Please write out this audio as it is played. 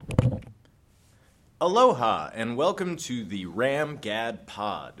Aloha, and welcome to the Ram Gad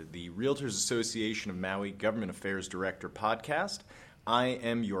Pod, the Realtors Association of Maui Government Affairs Director podcast. I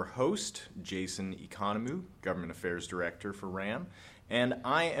am your host, Jason Economou, Government Affairs Director for RAM, and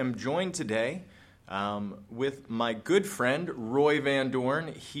I am joined today with my good friend, Roy Van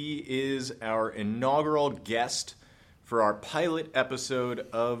Dorn. He is our inaugural guest for our pilot episode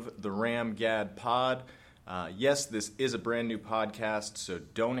of the Ram Gad Pod. Yes, this is a brand new podcast, so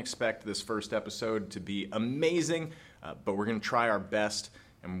don't expect this first episode to be amazing, but we're going to try our best,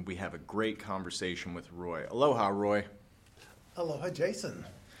 and we have a great conversation with Roy. Aloha, Roy. Aloha, Jason.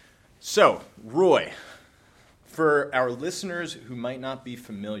 So, Roy, for our listeners who might not be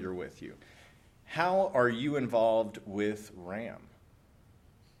familiar with you, how are you involved with RAM?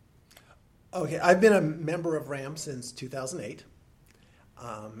 Okay, I've been a member of RAM since 2008.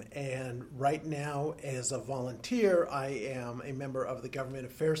 And right now, as a volunteer, I am a member of the Government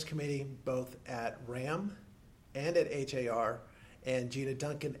Affairs Committee, both at RAM and at HAR. And Gina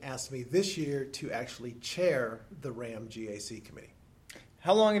Duncan asked me this year to actually chair the RAM GAC committee.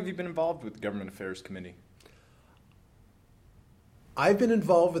 How long have you been involved with the Government Affairs Committee? I've been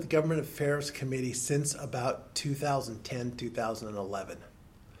involved with the Government Affairs Committee since about 2010, 2011.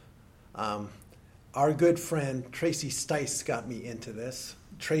 Our good friend Tracy Stice got me into this.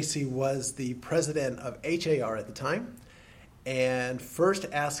 Tracy was the president of HAR at the time and first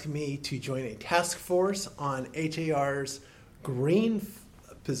asked me to join a task force on HAR's green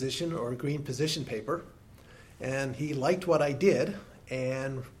position or green position paper. And he liked what I did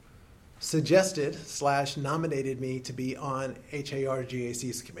and suggested / nominated me to be on HAR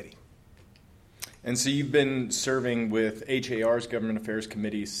GAC's committee. And so you've been serving with HAR's Government Affairs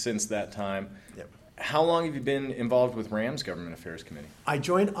Committee since that time. Yep. How long have you been involved with RAM's Government Affairs Committee? I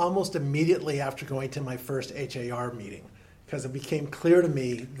joined almost immediately after going to my first HAR meeting because it became clear to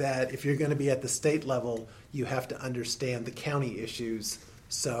me that if you're going to be at the state level, you have to understand the county issues.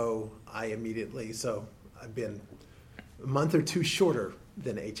 So I've been a month or two shorter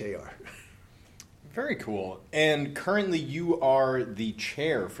than HAR. Very cool. And currently you are the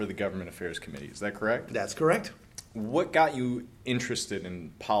chair for the Government Affairs Committee. Is that correct? That's correct. What got you interested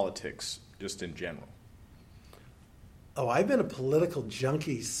in politics just in general? Oh, I've been a political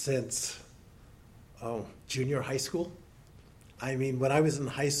junkie since, junior high school. I mean, when I was in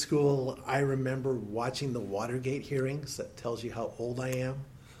high school, I remember watching the Watergate hearings. That tells you how old I am.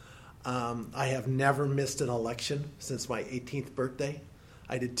 I have never missed an election since my 18th birthday.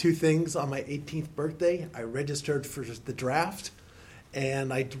 I did two things on my 18th birthday. I registered for the draft,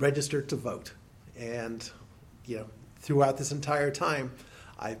 and I registered to vote. And, throughout this entire time,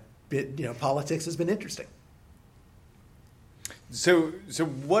 politics has been interesting. So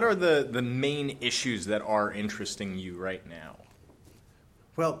what are the main issues that are interesting you right now?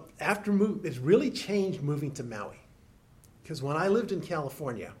 Well, it's really changed moving to Maui. Because when I lived in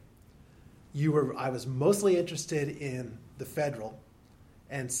California, I was mostly interested in the federal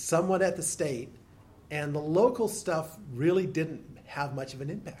and somewhat at the state, and the local stuff really didn't have much of an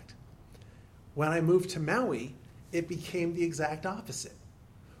impact. When I moved to Maui, it became the exact opposite,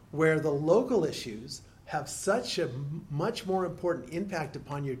 where the local issues have such a much more important impact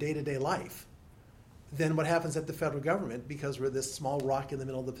upon your day-to-day life than what happens at the federal government because we're this small rock in the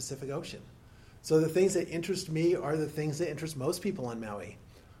middle of the Pacific Ocean. So the things that interest me are the things that interest most people on Maui.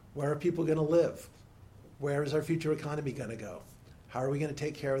 Where are people going to live? Where is our future economy going to go? How are we going to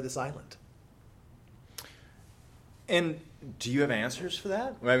take care of this island? And do you have answers for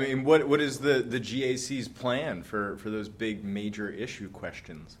that? I mean, what is the GAC's plan for those big major issue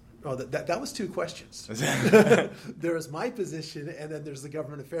questions? Oh, that was two questions. There is my position, and then there's the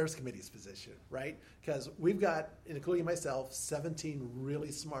Government Affairs Committee's position, right? Because we've got, including myself, 17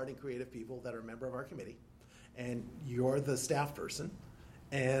 really smart and creative people that are a member of our committee, and you're the staff person,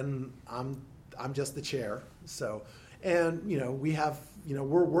 and I'm just the chair. So, and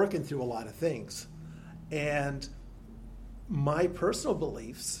we're working through a lot of things, and my personal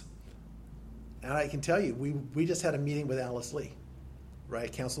beliefs, and I can tell you, we just had a meeting with Alice Lee,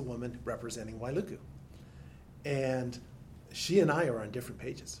 right, councilwoman representing Wailuku. And she and I are on different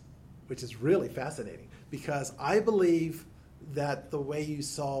pages, which is really fascinating because I believe that the way you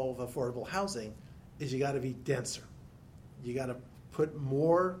solve affordable housing is you got to be denser. You got to put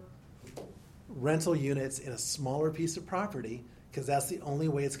more rental units in a smaller piece of property because that's the only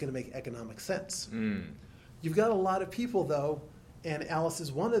way it's going to make economic sense. You've got a lot of people, though, and Alice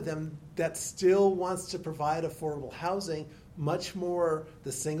is one of them, that still wants to provide affordable housing, much more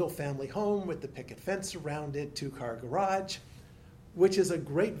the single-family home with the picket fence around it, two-car garage, which is a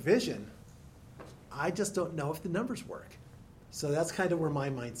great vision. I just don't know if the numbers work. So that's kind of where my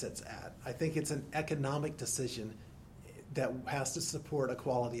mindset's at. I think it's an economic decision that has to support a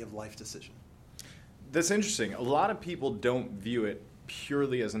quality of life decision. That's interesting. A lot of people don't view it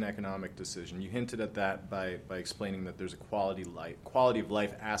purely as an economic decision. You hinted at that by explaining that there's a quality of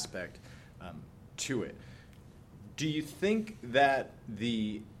life aspect to it. Do you think that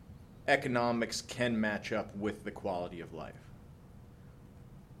the economics can match up with the quality of life?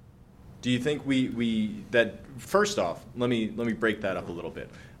 Do you think that first off, let me break that up a little bit.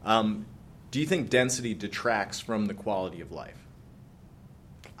 Do you think density detracts from the quality of life?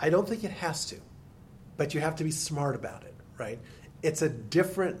 I don't think it has to, but you have to be smart about it, right? It's a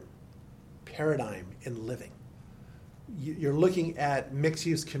different paradigm in living. You're looking at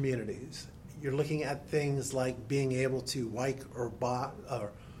mixed-use communities. You're looking at things like being able to bike or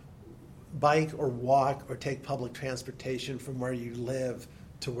walk or take public transportation from where you live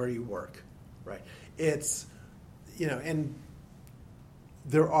to where you work, right? It's, and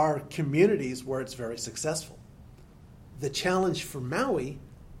there are communities where it's very successful. The challenge for Maui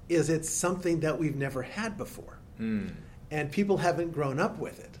is it's something that we've never had before. And people haven't grown up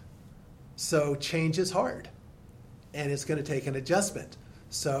with it. So change is hard. And it's going to take an adjustment.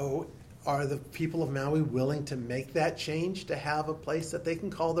 So are the people of Maui willing to make that change to have a place that they can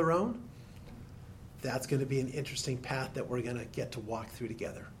call their own? That's going to be an interesting path that we're going to get to walk through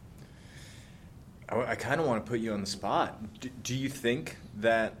together. I kind of want to put you on the spot. Do you think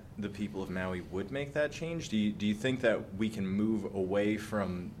that the people of Maui would make that change? Do you think that we can move away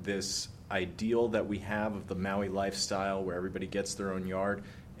from this ideal that we have of the Maui lifestyle where everybody gets their own yard?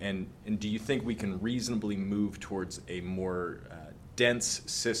 And do you think we can reasonably move towards a more dense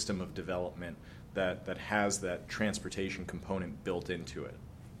system of development that has that transportation component built into it?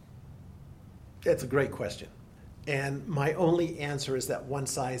 That's a great question. And my only answer is that one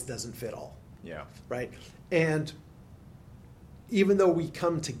size doesn't fit all. Yeah. Right? And even though we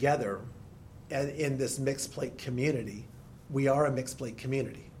come together in this mixed plate community, we are a mixed plate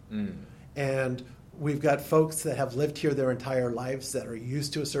community. And we've got folks that have lived here their entire lives that are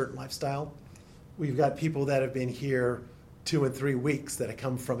used to a certain lifestyle. We've got people that have been here 2 and 3 weeks that have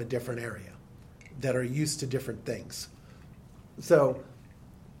come from a different area, that are used to different things. So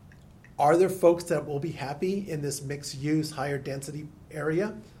are there folks that will be happy in this mixed-use, higher density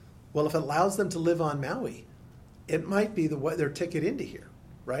area? Well, if it allows them to live on Maui, it might be their ticket into here,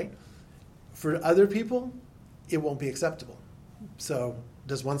 right? For other people, it won't be acceptable. So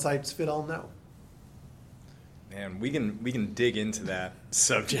does one size fit all? No. Man, we can dig into that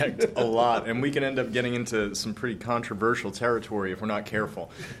subject a lot, and we can end up getting into some pretty controversial territory if we're not careful.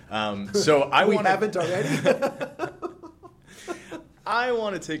 So we haven't already. I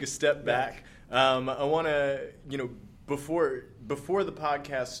want to take a step back. I want to, before the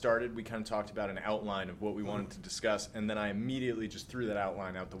podcast started, we kind of talked about an outline of what we wanted to discuss, and then I immediately just threw that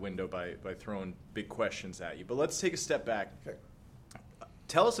outline out the window by throwing big questions at you. But let's take a step back. Okay.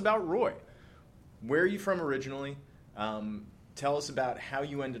 Tell us about Roy. Where are you from originally? Tell us about how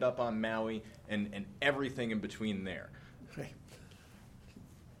you ended up on Maui and everything in between there. Okay.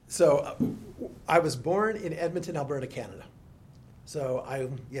 So I was born in Edmonton, Alberta, Canada. So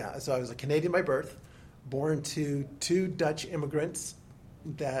I was a Canadian by birth, born to 2 Dutch immigrants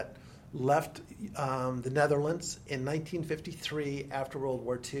that left the Netherlands in 1953 after World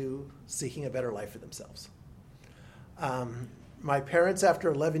War II, seeking a better life for themselves. My parents,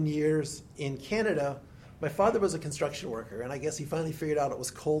 after 11 years in Canada, my father was a construction worker, and I guess he finally figured out it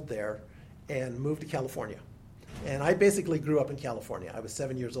was cold there and moved to California. And I basically grew up in California. I was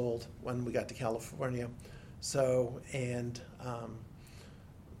 7 years old when we got to California. So, and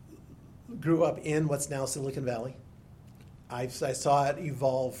grew up in what's now Silicon Valley. I saw it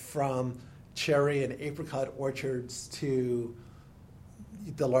evolve from cherry and apricot orchards to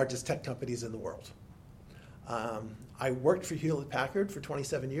the largest tech companies in the world. I worked for Hewlett-Packard for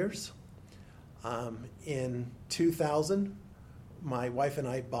 27 years. In 2000, my wife and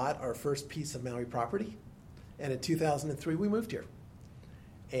I bought our first piece of Maui property, and in 2003, we moved here.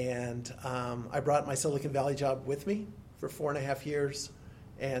 And I brought my Silicon Valley job with me for 4.5 years,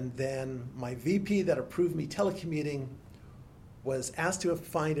 and then my VP that approved me telecommuting was asked to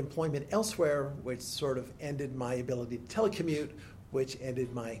find employment elsewhere, which sort of ended my ability to telecommute, which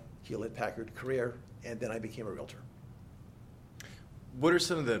ended my Hewlett-Packard career, and then I became a realtor. What are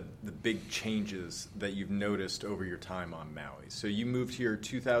some of the big changes that you've noticed over your time on Maui? So you moved here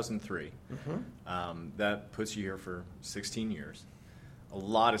 2003. Mm-hmm. That puts you here for 16 years. A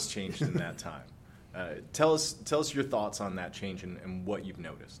lot has changed in that time. Tell us your thoughts on that change and what you've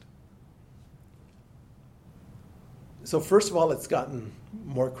noticed. So first of all, it's gotten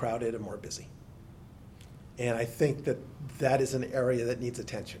more crowded and more busy. And I think that that is an area that needs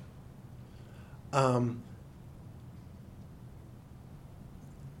attention.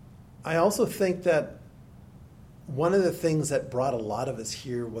 I also think that one of the things that brought a lot of us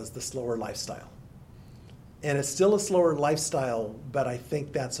here was the slower lifestyle. And it's still a slower lifestyle, but I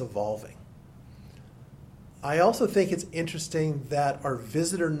think that's evolving. I also think it's interesting that our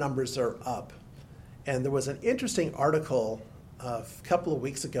visitor numbers are up. And there was an interesting article a couple of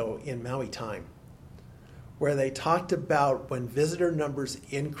weeks ago in Maui Time where they talked about when visitor numbers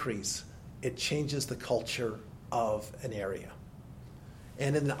increase, it changes the culture of an area.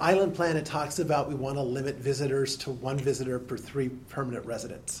 And in the island plan, it talks about we want to limit visitors to 1 visitor per 3 permanent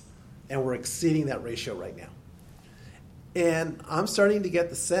residents. And we're exceeding that ratio right now. And I'm starting to get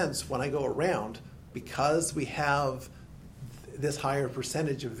the sense when I go around, because we have this higher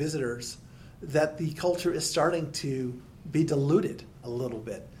percentage of visitors, that the culture is starting to be diluted a little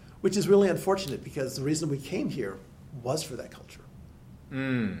bit, which is really unfortunate because the reason we came here was for that culture.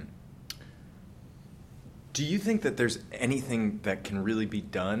 Do you think that there's anything that can really be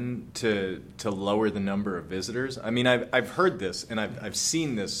done to lower the number of visitors? I mean, I've heard this and I've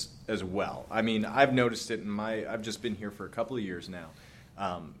seen this as well. I mean, I've noticed it I've just been here for a couple of years now,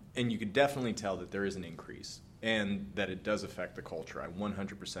 and you could definitely tell that there is an increase and that it does affect the culture. I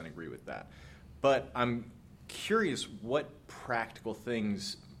 100% agree with that. But I'm curious what practical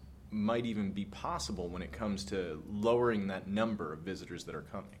things might even be possible when it comes to lowering that number of visitors that are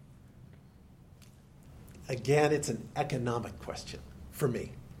coming. Again, it's an economic question for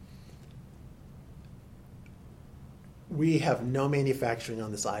me. We have no manufacturing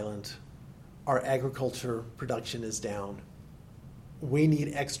on this island. Our agriculture production is down. We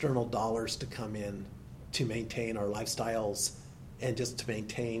need external dollars to come in to maintain our lifestyles and just to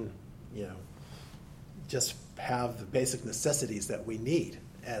maintain, just have the basic necessities that we need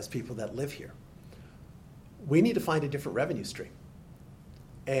as people that live here. We need to find a different revenue stream.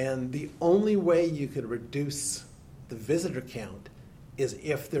 And the only way you could reduce the visitor count is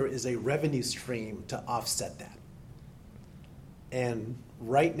if there is a revenue stream to offset that. And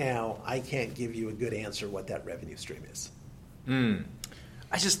right now, I can't give you a good answer what that revenue stream is.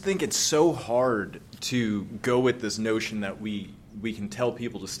 I just think it's so hard to go with this notion that we can tell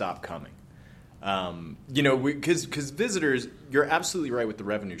people to stop coming. Because visitors, you're absolutely right with the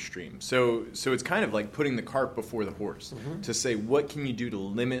revenue stream. So it's kind of like putting the cart before the horse to say, what can you do to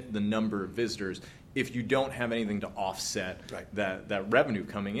limit the number of visitors if you don't have anything to offset that revenue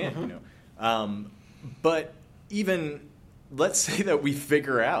coming in? But even let's say that we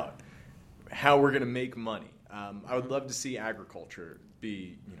figure out how we're going to make money. I would love to see agriculture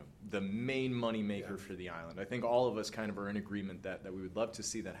be, the main money maker for the island. I think all of us kind of are in agreement that we would love to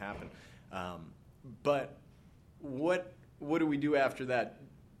see that happen. But what do we do after that?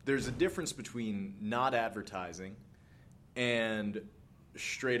 There's a difference between not advertising and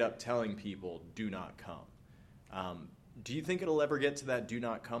straight up telling people, do not come. Do you think it'll ever get to that do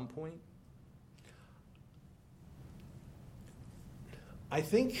not come point? I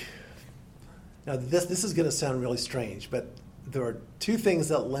think, now this is going to sound really strange, but there are 2 things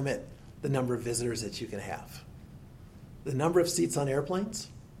that limit the number of visitors that you can have. The number of seats on airplanes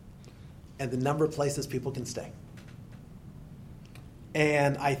and the number of places people can stay.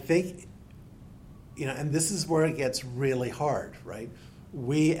 And I think, and this is where it gets really hard, right?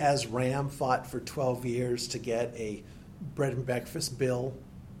 We as RAM fought for 12 years to get a bread and breakfast bill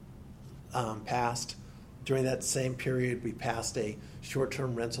passed. During that same period, we passed a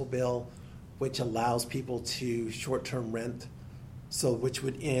short-term rental bill, which allows people to short-term rent,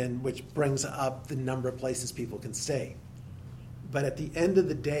 which brings up the number of places people can stay. But at the end of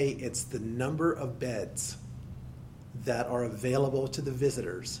the day, it's the number of beds that are available to the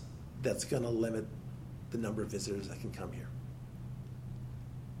visitors that's going to limit the number of visitors that can come here.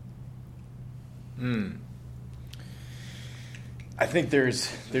 I think there's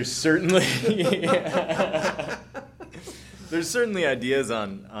certainly there's certainly ideas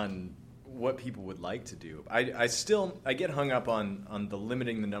on what people would like to do. I get hung up on the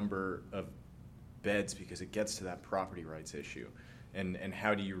limiting the number of beds because it gets to that property rights issue, and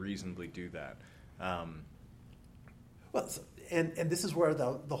how do you reasonably do that? Well, and this is where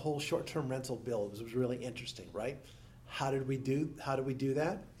the whole short-term rental bill was really interesting, right? How did we do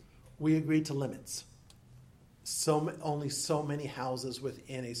that? We agreed to limits. Only so many houses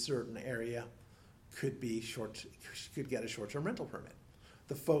within a certain area could get a short-term rental permit.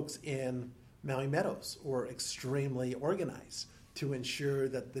 The folks in Maui Meadows were extremely organized to ensure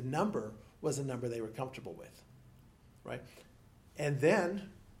that the number was a number they were comfortable with, right? And then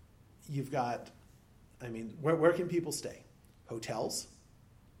you've got, where can people stay? Hotels,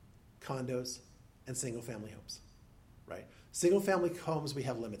 condos, and single-family homes. right? Single-family homes we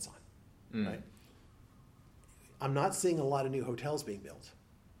have limits on, right? I'm not seeing a lot of new hotels being built,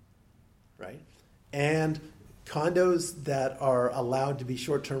 right? And condos that are allowed to be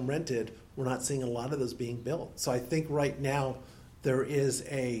short-term rented, we're not seeing a lot of those being built. So I think right now there is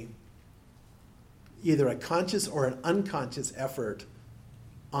either a conscious or an unconscious effort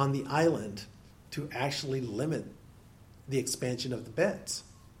on the island to actually limit the expansion of the beds.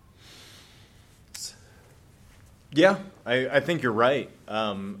 Yeah, I think you're right.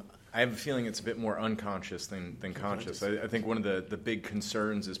 I have a feeling it's a bit more unconscious than conscious. I think one of the big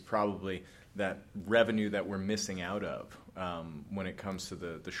concerns is probably that revenue that we're missing out of when it comes to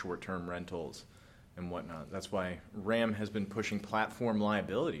the short-term rentals and whatnot. That's why RAM has been pushing platform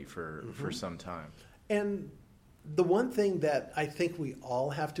liability for some time. And the one thing that I think we all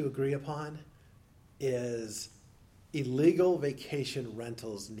have to agree upon is illegal vacation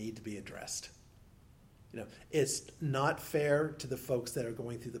rentals need to be addressed. It's not fair to the folks that are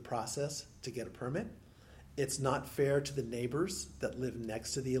going through the process to get a permit. It's not fair to the neighbors that live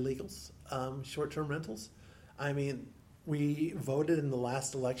next to the illegals, short-term rentals. I mean, we voted in the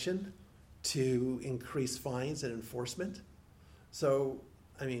last election to increase fines and enforcement. So,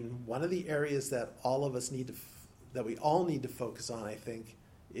 I mean, one of the areas that all of us that we all need to focus on, I think,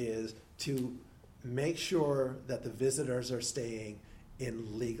 is to make sure that the visitors are staying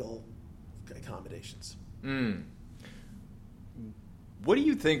in legal accommodations. What do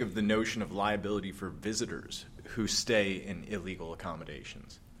you think of the notion of liability for visitors who stay in illegal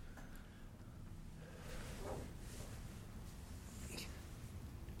accommodations?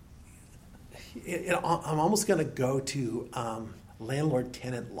 I'm almost going to go to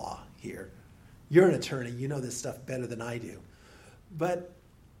landlord-tenant law here. You're an attorney. You know this stuff better than I do. But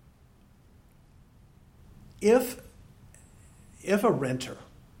if a renter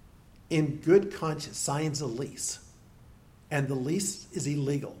in good conscience signs a lease and the lease is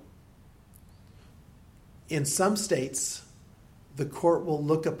illegal, in some states, the court will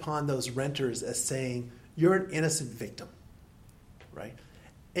look upon those renters as saying, you're an innocent victim, right?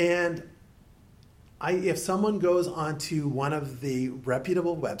 And if someone goes onto one of the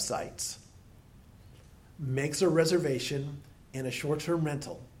reputable websites, makes a reservation in a short-term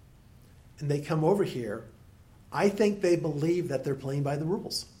rental, and they come over here, I think they believe that they're playing by the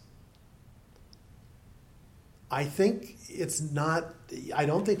rules. I think I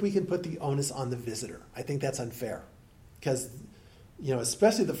don't think we can put the onus on the visitor. I think that's unfair because,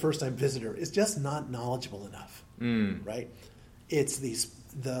 especially the first-time visitor is just not knowledgeable enough, right? It's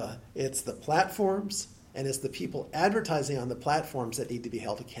the platforms and it's the people advertising on the platforms that need to be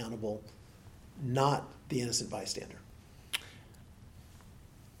held accountable, not the innocent bystander.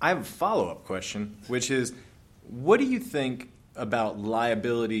 I have a follow-up question, which is, what do you think about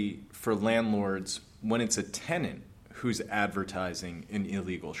liability for landlords when it's a tenant who's advertising an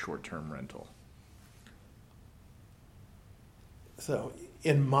illegal short-term rental? So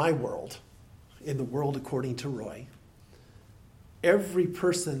in my world, in the world according to Roy, every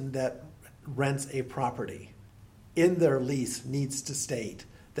person that rents a property in their lease needs to state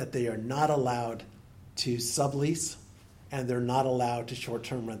that they are not allowed to sublease and they're not allowed to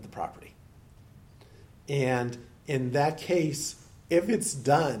short-term rent the property. And in that case, if it's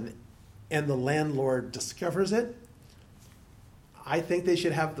done and the landlord discovers it, I think they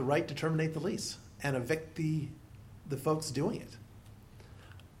should have the right to terminate the lease and evict the folks doing it.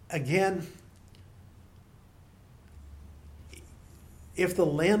 Again, if the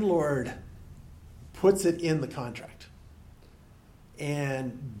landlord puts it in the contract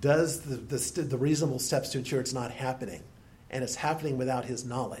and does the reasonable steps to ensure it's not happening, and it's happening without his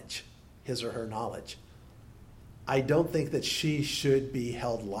or her knowledge, I don't think that she should be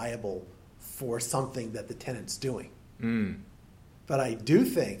held liable for something that the tenant's doing. But I do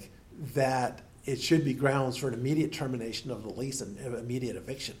think that it should be grounds for an immediate termination of the lease and immediate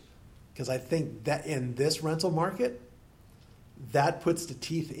eviction. Because I think that in this rental market, that puts the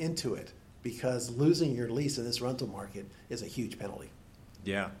teeth into it, because losing your lease in this rental market is a huge penalty.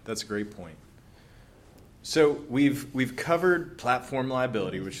 Yeah, that's a great point. So we've covered platform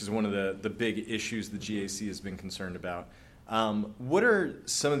liability, which is one of the big issues the GAC has been concerned about. What are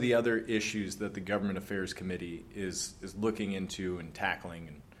some of the other issues that the Government Affairs Committee is looking into and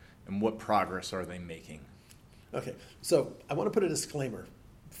tackling, and what progress are they making? Okay, so I want to put a disclaimer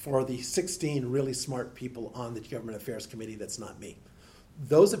for the 16 really smart people on the Government Affairs Committee that's not me.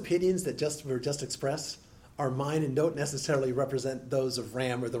 Those opinions that were just expressed are mine and don't necessarily represent those of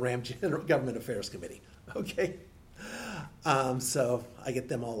RAM or the RAM General Government Affairs Committee. Okay? So I get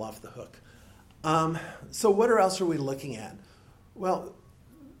them all off the hook. So what else are we looking at? Well,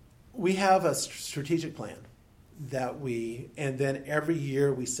 we have a strategic plan and then every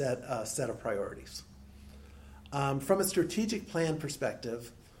year we set a set of priorities. From a strategic plan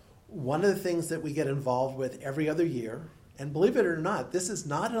perspective, one of the things that we get involved with every other year, and believe it or not, this is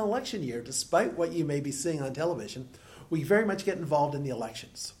not an election year, despite what you may be seeing on television, we very much get involved in the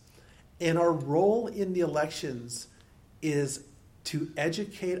elections. And our role in the elections is to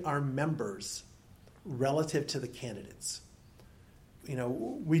educate our members relative to the candidates.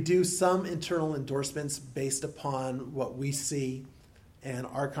 We do some internal endorsements based upon what we see and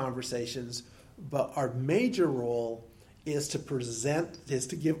our conversations, but our major role is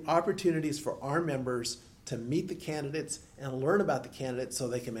to give opportunities for our members to meet the candidates and learn about the candidates so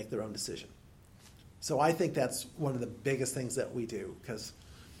they can make their own decision. So I think that's one of the biggest things that we do, because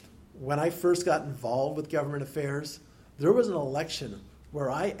when I first got involved with government affairs, there was an election where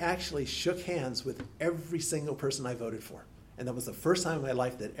I actually shook hands with every single person I voted for. And that was the first time in my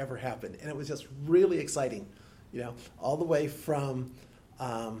life that ever happened. And it was just really exciting, all the way from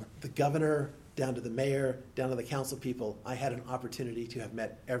the governor down to the mayor, down to the council people. I had an opportunity to have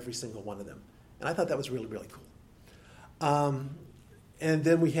met every single one of them. And I thought that was really, really cool. And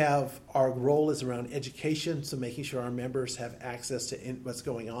then we have our role is around education, so making sure our members have access to what's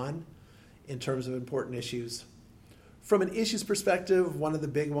going on in terms of important issues. From an issues perspective, one of the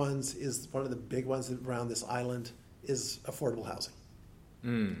big ones around this island is affordable housing.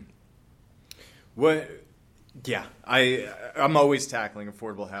 I'm always tackling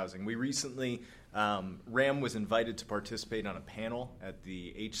affordable housing. We recently, RAM was invited to participate on a panel at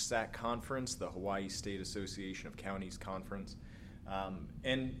the HSAC conference, the Hawaii State Association of Counties conference.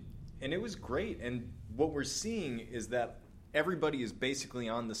 And it was great. And what we're seeing is that everybody is basically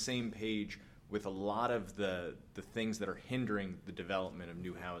on the same page with a lot of the things that are hindering the development of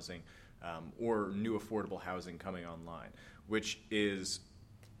new housing or new affordable housing coming online, which is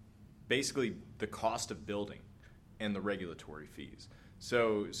basically the cost of building and the regulatory fees.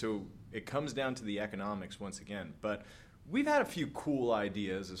 So it comes down to the economics once again. But we've had a few cool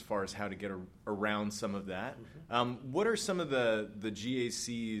ideas as far as how to get around some of that. Mm-hmm. What are some of the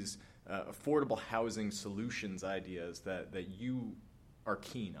GAC's affordable housing solutions ideas that you are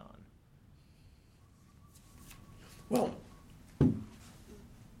keen on? Well,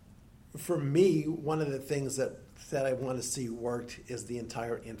 for me, one of the things that I want to see worked is the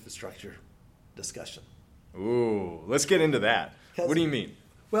entire infrastructure discussion. Ooh, let's get into that. What do you mean?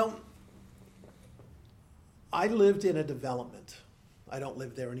 Well, I lived in a development. I don't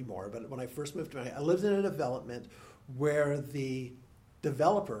live there anymore, but when I first moved to Miami, I lived in a development where the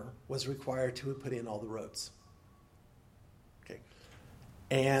developer was required to put in all the roads. Okay.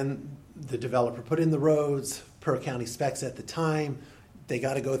 And the developer put in the roads per county specs at the time. They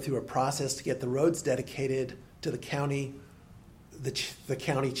got to go through a process to get the roads dedicated to the county. The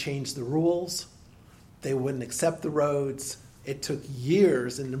county changed the rules. They wouldn't accept the roads. It took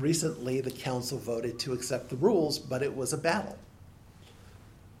years, and recently the council voted to accept the rules, but it was a battle.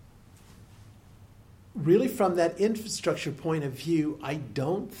 Really, from that infrastructure point of view, I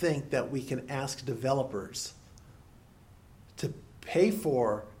don't think that we can ask developers to pay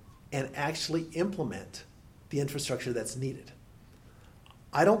for and actually implement the infrastructure that's needed.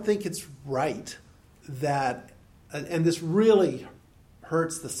 I don't think it's right that, and this really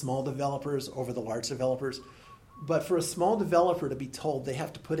hurts the small developers over the large developers, but for a small developer to be told they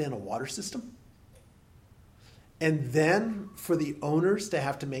have to put in a water system, and then for the owners to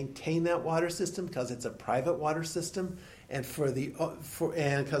have to maintain that water system because it's a private water system, and because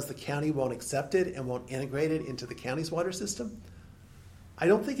the county won't accept it and won't integrate it into the county's water system, I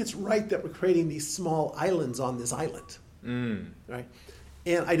don't think it's right that we're creating these small islands on this island, right?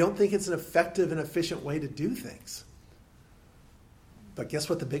 And I don't think it's an effective and efficient way to do things. But guess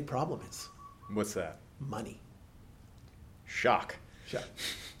what the big problem is? What's that? Money. Shock.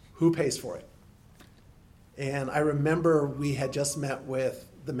 Who pays for it? And I remember we had just met with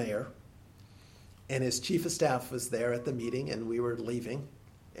the mayor, and his chief of staff was there at the meeting, and we were leaving,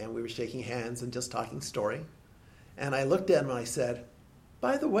 and we were shaking hands and just talking story. And I looked at him and I said,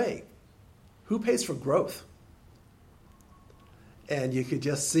 by the way, who pays for growth? And you could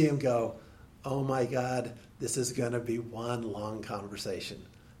just see him go, oh my God, this is going to be one long conversation.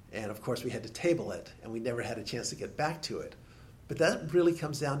 And of course we had to table it, and we never had a chance to get back to it. But that really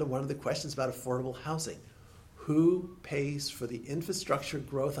comes down to one of the questions about affordable housing. Who pays for the infrastructure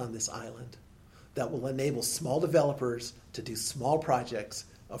growth on this island that will enable small developers to do small projects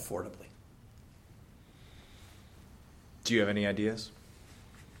affordably? Do you have any ideas?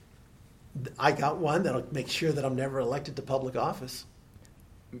 I got one that'll make sure that I'm never elected to public office.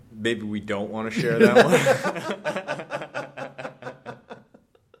 Maybe we don't want to share that one.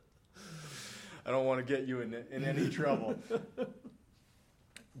 don't want to get you in any trouble.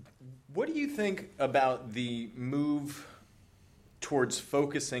 What do you think about the move towards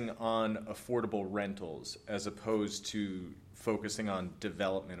focusing on affordable rentals as opposed to focusing on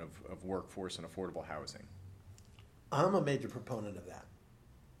development of workforce and affordable housing? I'm a major proponent of that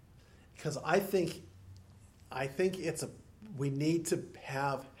because I think we need to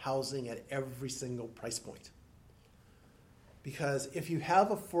have housing at every single price point. Because if you have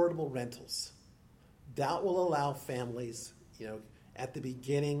affordable rentals, that will allow families, at the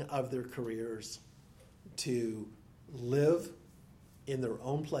beginning of their careers to live in their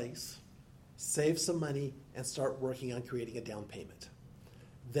own place, save some money, and start working on creating a down payment.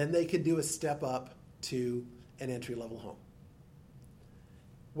 Then they can do a step up to an entry-level home.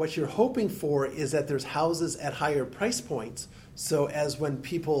 What you're hoping for is that there's houses at higher price points, so as when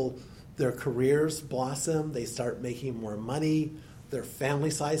people, their careers blossom, they start making more money, their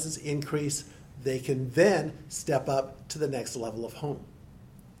family sizes increase, they can then step up to the next level of home.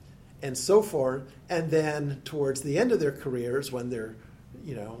 And so forth, and then towards the end of their careers, when their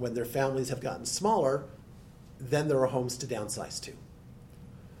families have gotten smaller, then there are homes to downsize to.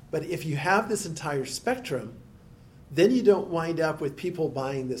 But if you have this entire spectrum, then you don't wind up with people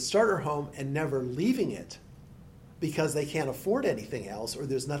buying the starter home and never leaving it because they can't afford anything else or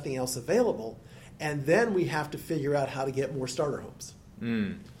there's nothing else available. And then we have to figure out how to get more starter homes.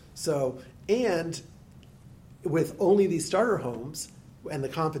 So, and with only these starter homes and the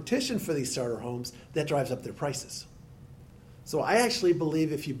competition for these starter homes, that drives up their prices. So I actually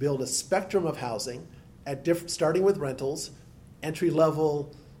believe if you build a spectrum of housing at starting with rentals, entry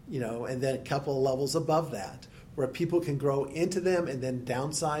level, and then a couple of levels above that, where people can grow into them and then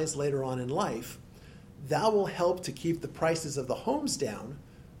downsize later on in life, that will help to keep the prices of the homes down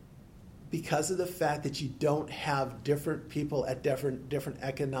because of the fact that you don't have different people at different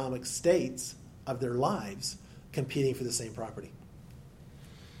economic states of their lives competing for the same property.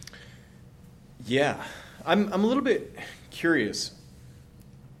 Yeah. I'm a little bit curious.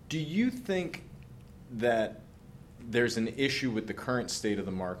 Do you think that there's an issue with the current state of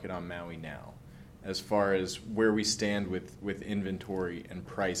the market on Maui now, as far as where we stand with inventory and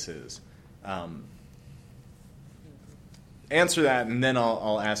prices? Answer that, and then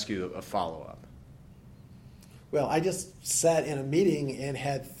I'll ask you a follow-up. Well, I just sat in a meeting and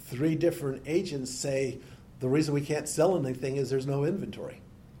had 3 different agents say the reason we can't sell anything is there's no inventory.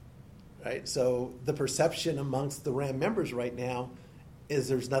 Right? So the perception amongst the RAM members right now is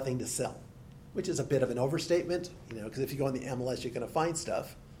there's nothing to sell, which is a bit of an overstatement, because if you go on the MLS, you're going to find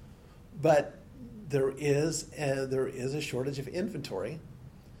stuff. But there is a shortage of inventory,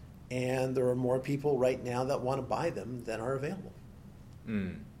 and there are more people right now that want to buy them than are available.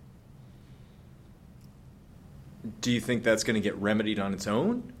 Do you think that's going to get remedied on its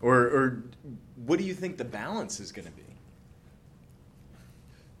own? Or what do you think the balance is going to be?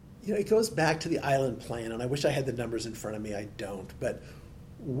 It goes back to the island plan, and I wish I had the numbers in front of me. I don't. But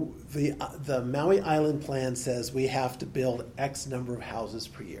the Maui Island plan says we have to build X number of houses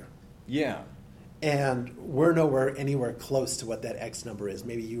per year. Yeah. And we're anywhere close to what that X number is.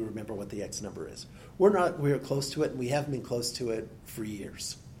 Maybe you remember what the X number is. We're close to it, and we haven't been close to it for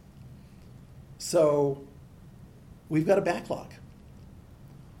years. So we've got a backlog.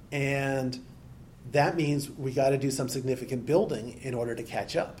 And that means we got to do some significant building in order to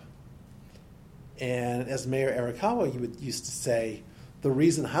catch up. And as Mayor Arakawa used to say, the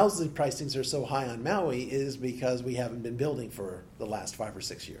reason housing pricings are so high on Maui is because we haven't been building for the last 5 or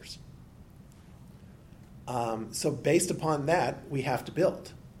 6 years. So based upon that, we have to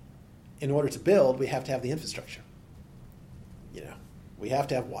build. In order to build, we have to have the infrastructure. We have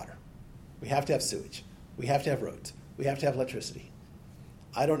to have water. We have to have sewage. We have to have roads. We have to have electricity.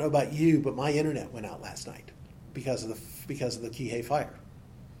 I don't know about you, but my internet went out last night because of the Kihei fire.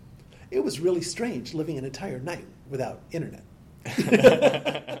 It was really strange living an entire night without internet.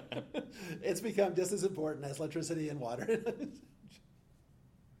 It's become just as important as electricity and water.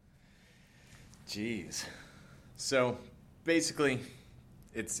 Jeez. So basically,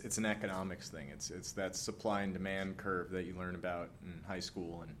 it's an economics thing. It's that supply and demand curve that you learn about in high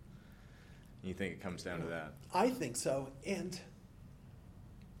school, and you think it comes down to that. I think so, and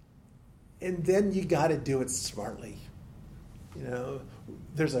then you got to do it smartly.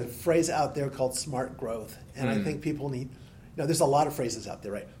 There's a phrase out there called smart growth, and I think people need. There's a lot of phrases out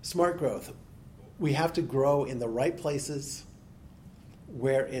there, right? Smart growth. We have to grow in the right places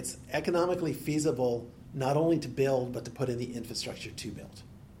where it's economically feasible not only to build, but to put in the infrastructure to build.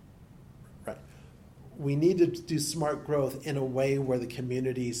 Right. We need to do smart growth in a way where the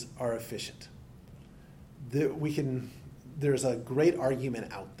communities are efficient. There's a great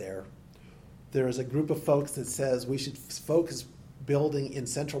argument out there There is a group of folks that says we should focus building in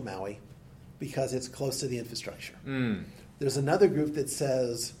central Maui because it's close to the infrastructure. There's another group that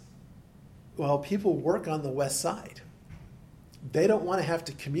says, well, people work on the west side. They don't want to have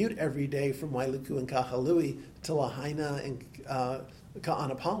to commute every day from Wailuku and Kahului to Lahaina and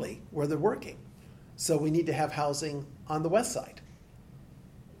Ka'anapali where they're working. So we need to have housing on the west side.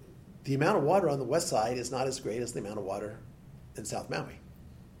 The amount of water on the west side is not as great as the amount of water in South Maui,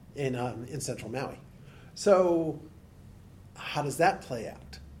 in central Maui. So how does that play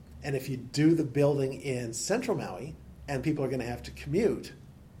out? And if you do the building in central Maui and people are going to have to commute,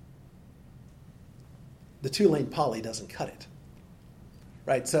 the two-lane poly doesn't cut it.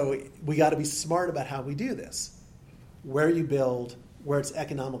 Right? So we got to be smart about how we do this. Where you build, where it's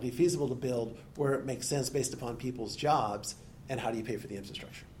economically feasible to build, where it makes sense based upon people's jobs, and how do you pay for the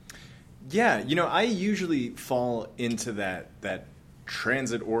infrastructure? Yeah, I usually fall into that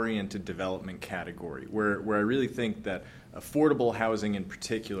transit-oriented development category where I really think that affordable housing in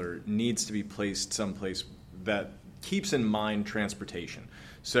particular needs to be placed someplace that keeps in mind transportation.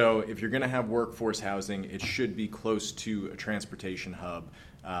 So if you're going to have workforce housing, it should be close to a transportation hub,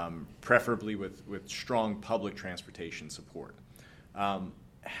 preferably with strong public transportation support.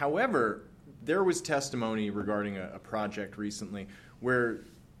 However, there was testimony regarding a project recently where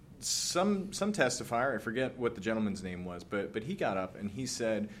some testifier, I forget what the gentleman's name was, but he got up and he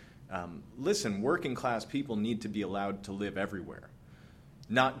said, listen, working class people need to be allowed to live everywhere,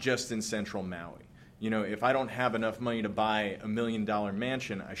 not just in central Maui. If I don't have enough money to buy $1 million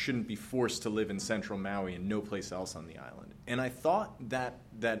mansion, I shouldn't be forced to live in central Maui and no place else on the island. And I thought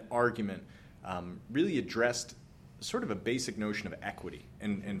that argument really addressed sort of a basic notion of equity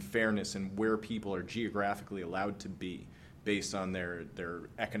and fairness and where people are geographically allowed to be based on their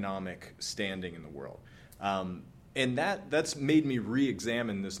economic standing in the world. And that's made me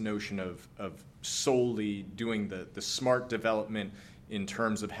re-examine this notion of solely doing the smart development in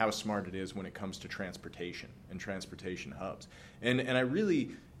terms of how smart it is when it comes to transportation and transportation hubs. And I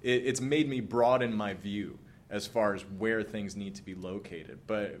really, it's made me broaden my view as far as where things need to be located.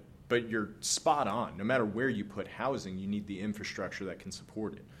 But you're spot on. No matter where you put housing, you need the infrastructure that can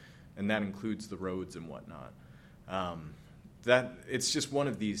support it. And that includes the roads and whatnot. That it's just one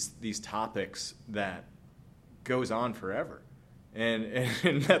of these topics that goes on forever.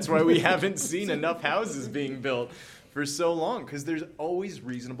 And that's why we haven't seen enough houses being built for so long, because there's always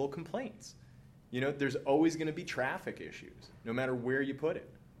reasonable complaints. There's always going to be traffic issues, no matter where you put it,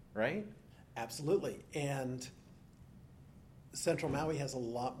 right? Absolutely. And Central Maui has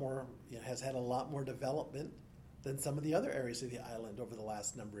has had a lot more development than some of the other areas of the island over the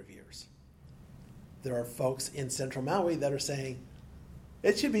last number of years. There are folks in Central Maui that are saying,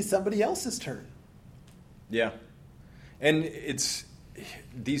 it should be somebody else's turn. Yeah. And it's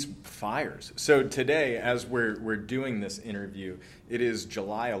these fires. So today, as we're doing this interview, it is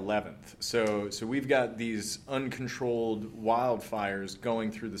July 11th. So we've got these uncontrolled wildfires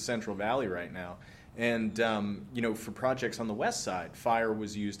going through the Central Valley right now. And, for projects on the west side, fire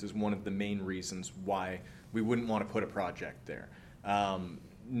was used as one of the main reasons why we wouldn't want to put a project there.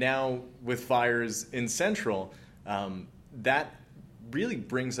 Now, with fires in Central, that really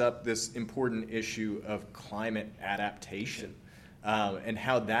brings up this important issue of climate adaptation. And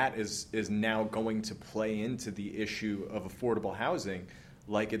how that is now going to play into the issue of affordable housing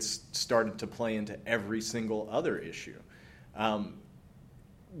like it's started to play into every single other issue.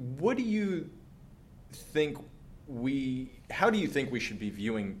 What do you think how do you think we should be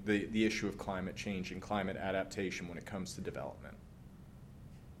viewing the issue of climate change and climate adaptation when it comes to development?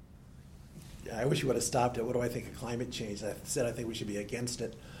 I wish you would have stopped at what do I think of climate change. I said I think we should be against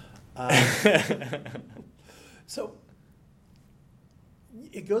it. So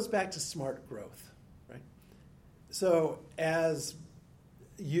it goes back to smart growth, right? So as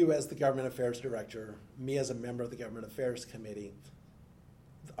you as the Government Affairs Director, me as a member of the Government Affairs Committee,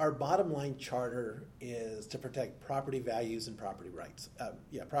 our bottom line charter is to protect property values and property rights.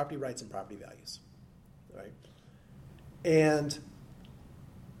 Property rights and property values, right? And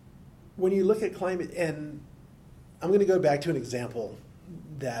when you look at climate, and I'm going to go back to an example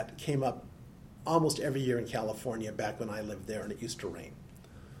that came up almost every year in California back when I lived there and it used to rain.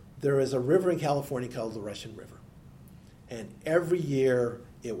 There is a river in California called the Russian River. And every year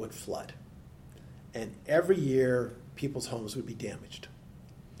it would flood. And every year people's homes would be damaged.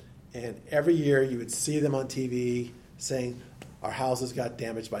 And every year you would see them on TV saying, our houses got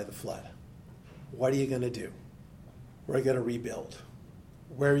damaged by the flood. What are you going to do? We're going to rebuild.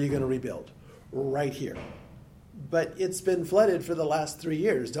 Where are you going to rebuild? Right here. But it's been flooded for the last 3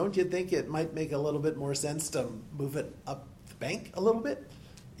 years. Don't you think it might make a little bit more sense to move it up the bank a little bit?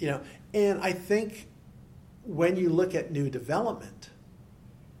 And I think when you look at new development,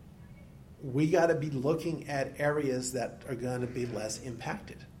 we got to be looking at areas that are going to be less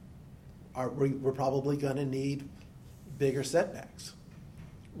impacted. We're probably going to need bigger setbacks,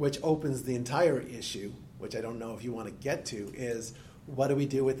 which opens the entire issue, which I don't know if you want to get to, is what do we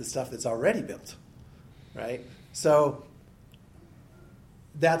do with the stuff that's already built, right? So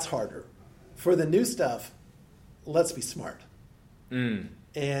that's harder. For the new stuff, let's be smart.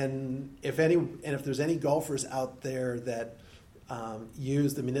 And if there's any golfers out there that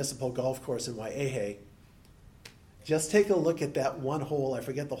use the municipal golf course in Wai'ehe, just take a look at that one hole, I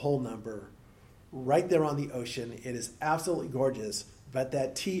forget the hole number, right there on the ocean. It is absolutely gorgeous, but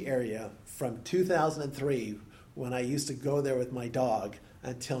that tee area from 2003, when I used to go there with my dog,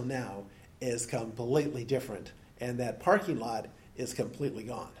 until now, is completely different. And that parking lot is completely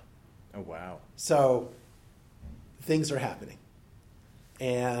gone. Oh, wow. So things are happening.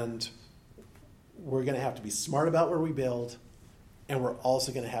 And we're going to have to be smart about where we build, and we're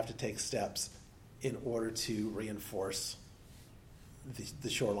also going to have to take steps in order to reinforce the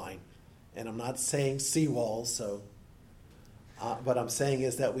shoreline. And I'm not saying seawalls, what I'm saying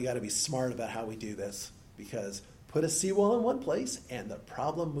is that we got to be smart about how we do this, because put a seawall in one place and the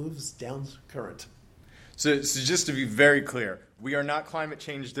problem moves down current. So just to be very clear, we are not climate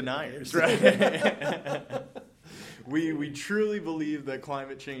change deniers, right? We truly believe that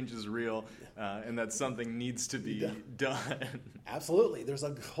climate change is real, and that something needs to be done. Absolutely. There's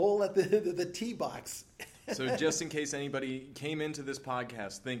a hole at the tee box. So just in case anybody came into this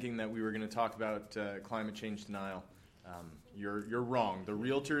podcast thinking that we were going to talk about climate change denial, you're wrong. The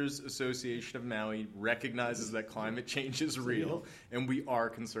Realtors Association of Maui recognizes that climate change is real, and we are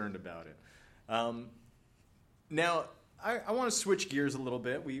concerned about it. Now, I want to switch gears a little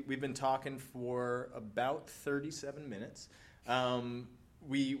bit. We've been talking for about 37 minutes.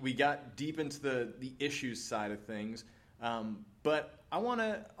 We got deep into the issues side of things, but I want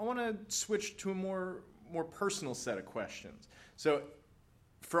to switch to a more personal set of questions. So,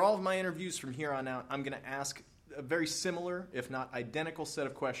 for all of my interviews from here on out, I'm going to ask a very similar, if not identical, set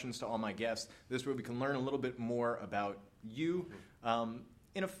of questions to all my guests. This way, we can learn a little bit more about you.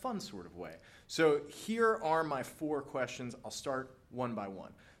 In a fun sort of way. So here are my 4 questions. I'll start one by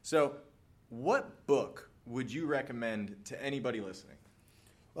one. So what book would you recommend to anybody listening?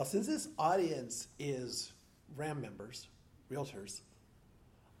 Well, since this audience is RAM members, realtors,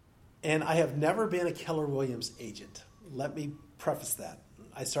 and I have never been a Keller Williams agent, let me preface that.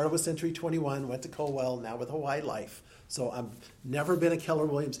 I started with Century 21, went to Colwell, now with Hawaii Life. So I've never been a Keller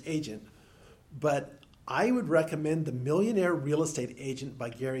Williams agent, but I would recommend The Millionaire Real Estate Agent by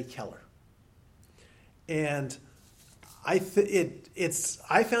Gary Keller. And I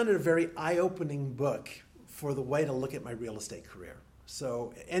found it a very eye-opening book for the way to look at my real estate career.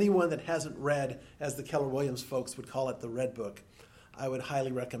 So anyone that hasn't read, as the Keller Williams folks would call it, the Red Book, I would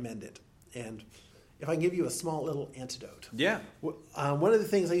highly recommend it. And if I can give you a small little antidote. Yeah. One of the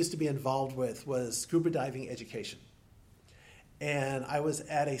things I used to be involved with was scuba diving education. And I was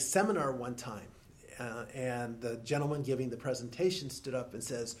at a seminar one time. And the gentleman giving the presentation stood up and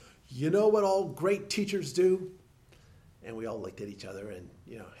says, "You know what all great teachers do?" And we all looked at each other and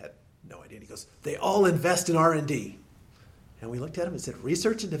had no idea. And he goes, "They all invest in R&D." And we looked at him and said,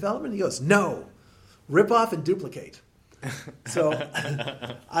 "Research and development?" He goes, "No, rip off and duplicate." So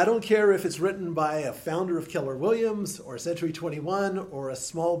I don't care if it's written by a founder of Keller Williams or Century 21 or a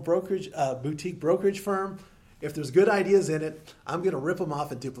small boutique brokerage firm. If there's good ideas in it, I'm going to rip them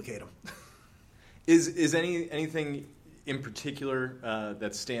off and duplicate them. Is anything in particular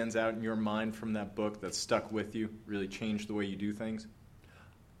that stands out in your mind from that book that stuck with you, really changed the way you do things?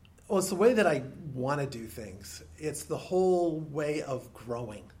 Well, it's the way that I want to do things. It's the whole way of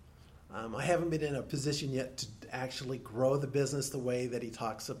growing. I haven't been in a position yet to actually grow the business the way that he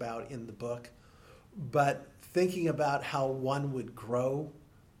talks about in the book, but thinking about how one would grow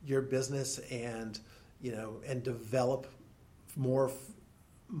your business and develop more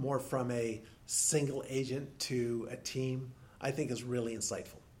from a single agent to a team, I think is really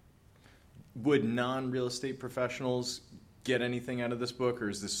insightful. Would non-real estate professionals get anything out of this book, or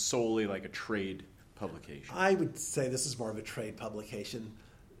is this solely like a trade publication? I would say this is more of a trade publication.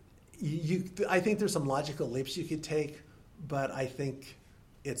 I think there's some logical leaps you could take, but I think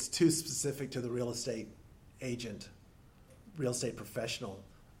it's too specific to the real estate agent, real estate professional,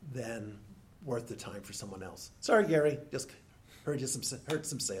 than worth the time for someone else. Sorry, Gary, just hurt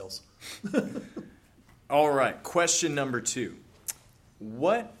some sales. All right, question number 2.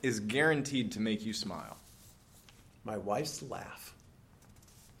 What is guaranteed to make you smile? My wife's laugh.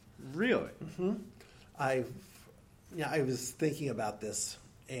 Really? Mm-hmm. I was thinking about this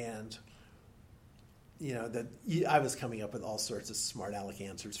And, I was coming up with all sorts of smart aleck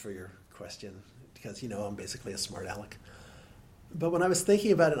answers for your question because, I'm basically a smart aleck. But when I was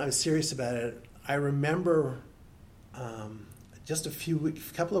thinking about it and I was serious about it, I remember just a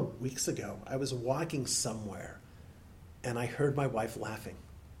couple of weeks ago, I was walking somewhere and I heard my wife laughing.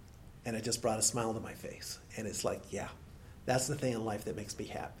 And it just brought a smile to my face. And it's like, yeah, that's the thing in life that makes me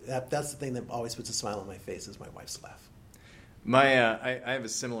happy. That's the thing that always puts a smile on my face is my wife's laugh. I have a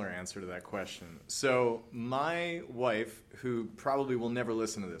similar answer to that question. So my wife, who probably will never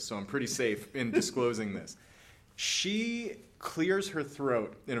listen to this, so I'm pretty safe in disclosing this, she clears her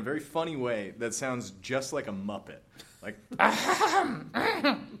throat in a very funny way that sounds just like a Muppet. Like,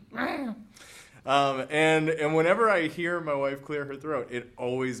 and whenever I hear my wife clear her throat, it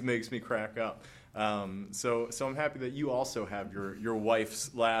always makes me crack up. So I'm happy that you also have your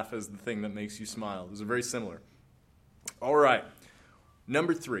wife's laugh as the thing that makes you smile. Those are very similar. All right.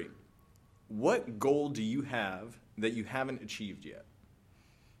 Number 3. What goal do you have that you haven't achieved yet?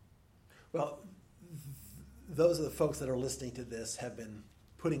 Well, those are the folks that are listening to this have been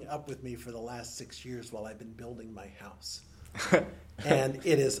putting up with me for the last 6 years while I've been building my house. And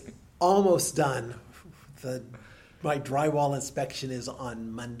it is almost done. My drywall inspection is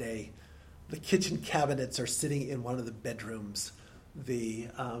on Monday. The kitchen cabinets are sitting in one of the bedrooms. The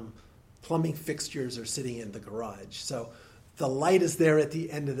plumbing fixtures are sitting in the garage. So the light is there at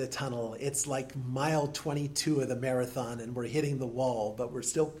the end of the tunnel. It's like mile 22 of the marathon, and we're hitting the wall, but we're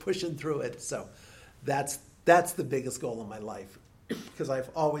still pushing through it. So that's the biggest goal in my life, because I've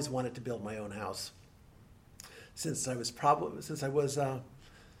always wanted to build my own house. Since I was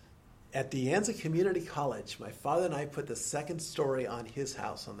at De Anza Community College, my father and I put the second story on his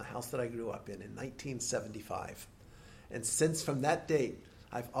house, on the house that I grew up in 1975. And since from that date,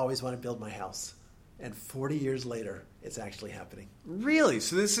 I've always wanted to build my house. And 40 years later, it's actually happening. Really?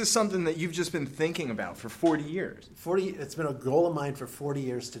 So this is something that you've just been thinking about for 40 years? It's been a goal of mine for 40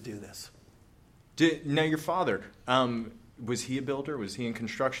 years to do this. Now, your father, was he a builder? Was he in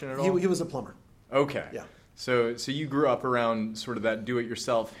construction at all? He was a plumber. Okay. Yeah. So you grew up around sort of that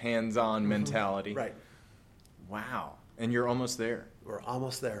do-it-yourself, hands-on mentality. Right. Wow. And you're almost there. We're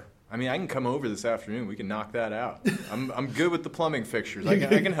almost there. I mean, I can come over this afternoon. We can knock that out. I'm good with the plumbing fixtures. I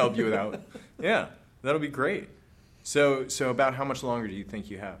can help you with that. Yeah, that'll be great. So about how much longer do you think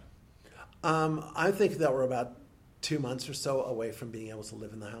you have? I think that we're about 2 months or so away from being able to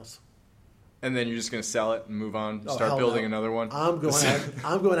live in the house. And then you're just going to sell it and move on, start building another one? I'm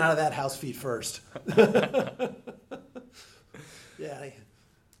going out of that house feet first. Yeah.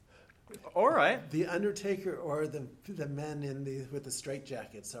 All right. The Undertaker or the men with the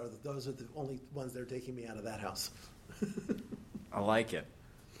straitjackets those are the only ones that are taking me out of that house. I like it.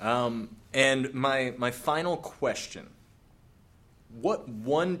 And my final question: what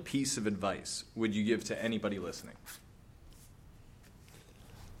one piece of advice would you give to anybody listening?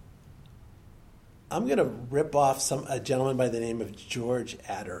 I'm going to rip off a gentleman by the name of George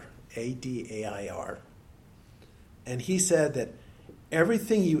Adler, Adair, and he said that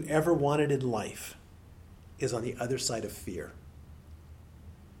everything you ever wanted in life is on the other side of fear.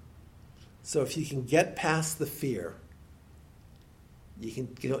 So if you can get past the fear, you can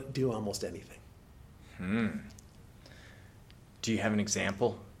do almost anything. Do you have an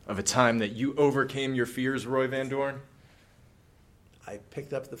example of a time that you overcame your fears, Roy Van Doorn? I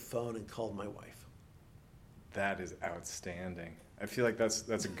picked up the phone and called my wife. That is outstanding. I feel like that's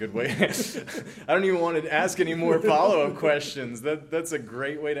a good way. I don't even want to ask any more follow-up questions. That's a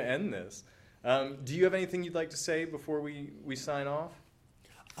great way to end this. Do you have anything you'd like to say before we sign off?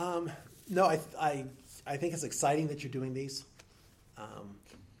 No, I think it's exciting that you're doing these.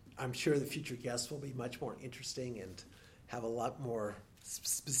 I'm sure the future guests will be much more interesting and have a lot more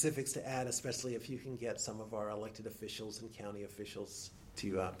specifics to add, especially if you can get some of our elected officials and county officials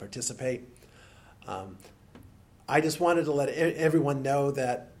to participate. I just wanted to let everyone know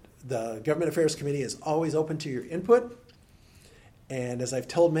that the Government Affairs Committee is always open to your input. And as I've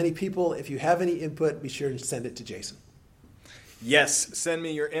told many people, if you have any input, be sure to send it to Jason. Yes, send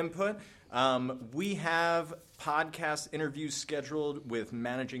me your input. We have podcast interviews scheduled with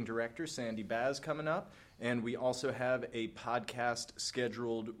Managing Director Sandy Baz coming up. And we also have a podcast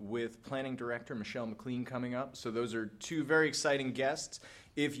scheduled with Planning Director Michelle McLean coming up. So those are 2 very exciting guests.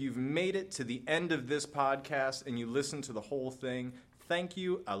 If you've made it to the end of this podcast and you listened to the whole thing, thank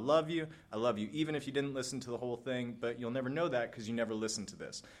you. I love you. I love you, even if you didn't listen to the whole thing, but you'll never know that because you never listened to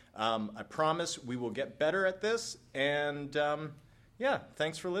this. I promise we will get better at this. And,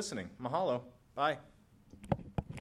 thanks for listening. Mahalo. Bye.